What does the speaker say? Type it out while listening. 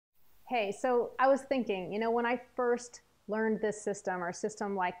Hey, so I was thinking, when I first learned this system or a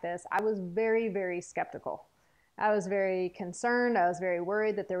system like this, I was very, very skeptical. I was very concerned. I was very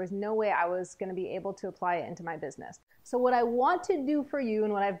worried that there was no way I was going to be able to apply it into my business. So what I want to do for you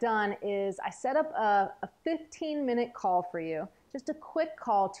and what I've done is I set up a 15-minute call for you, just a quick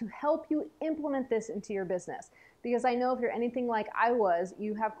call to help you implement this into your business. Because I know if you're anything like I was,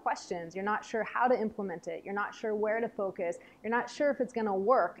 you have questions. You're not sure how to implement it. You're not sure where to focus. You're not sure if it's going to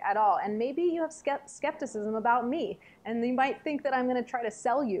work at all. And maybe you have skepticism about me. And you might think that I'm going to try to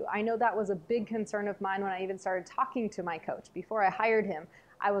sell you. I know that was a big concern of mine when I even started talking to my coach. Before I hired him,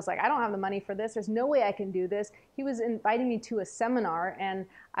 I was like, I don't have the money for this. There's no way I can do this. He was inviting me to a seminar, and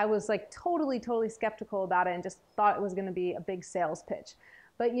I was like totally skeptical about it and just thought it was going to be a big sales pitch.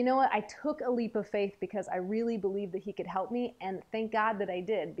 But you know what? I took a leap of faith because I really believed that he could help me, and thank God that I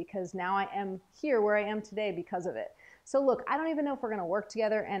did, because now I am here where I am today because of it. So look, I don't even know if we're going to work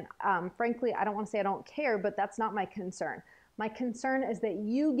together, and frankly, I don't want to say I don't care, but that's not my concern. My concern is that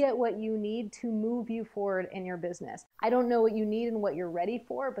you get what you need to move you forward in your business. I don't know what you need and what you're ready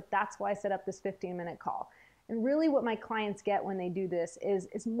for, but that's why I set up this 15-minute call. And really what my clients get when they do this is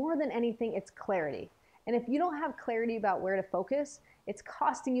more than anything, it's clarity. And if you don't have clarity about where to focus, it's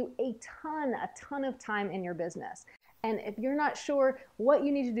costing you a ton of time in your business. And if you're not sure what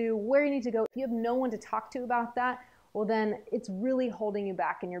you need to do, where you need to go, if you have no one to talk to about that, well then it's really holding you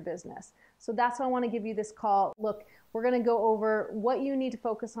back in your business. So that's why I want to give you this call. Look, we're going to go over what you need to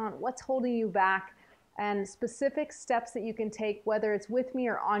focus on, what's holding you back, and specific steps that you can take, whether it's with me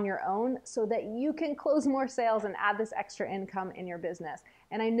or on your own, so that you can close more sales and add this extra income in your business.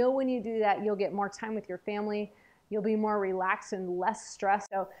 And I know when you do that, you'll get more time with your family, you'll be more relaxed and less stressed.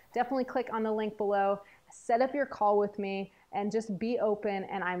 So definitely click on the link below, set up your call with me, and just be open,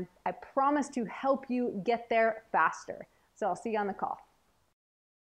 and I promise to help you get there faster. So I'll see you on the call.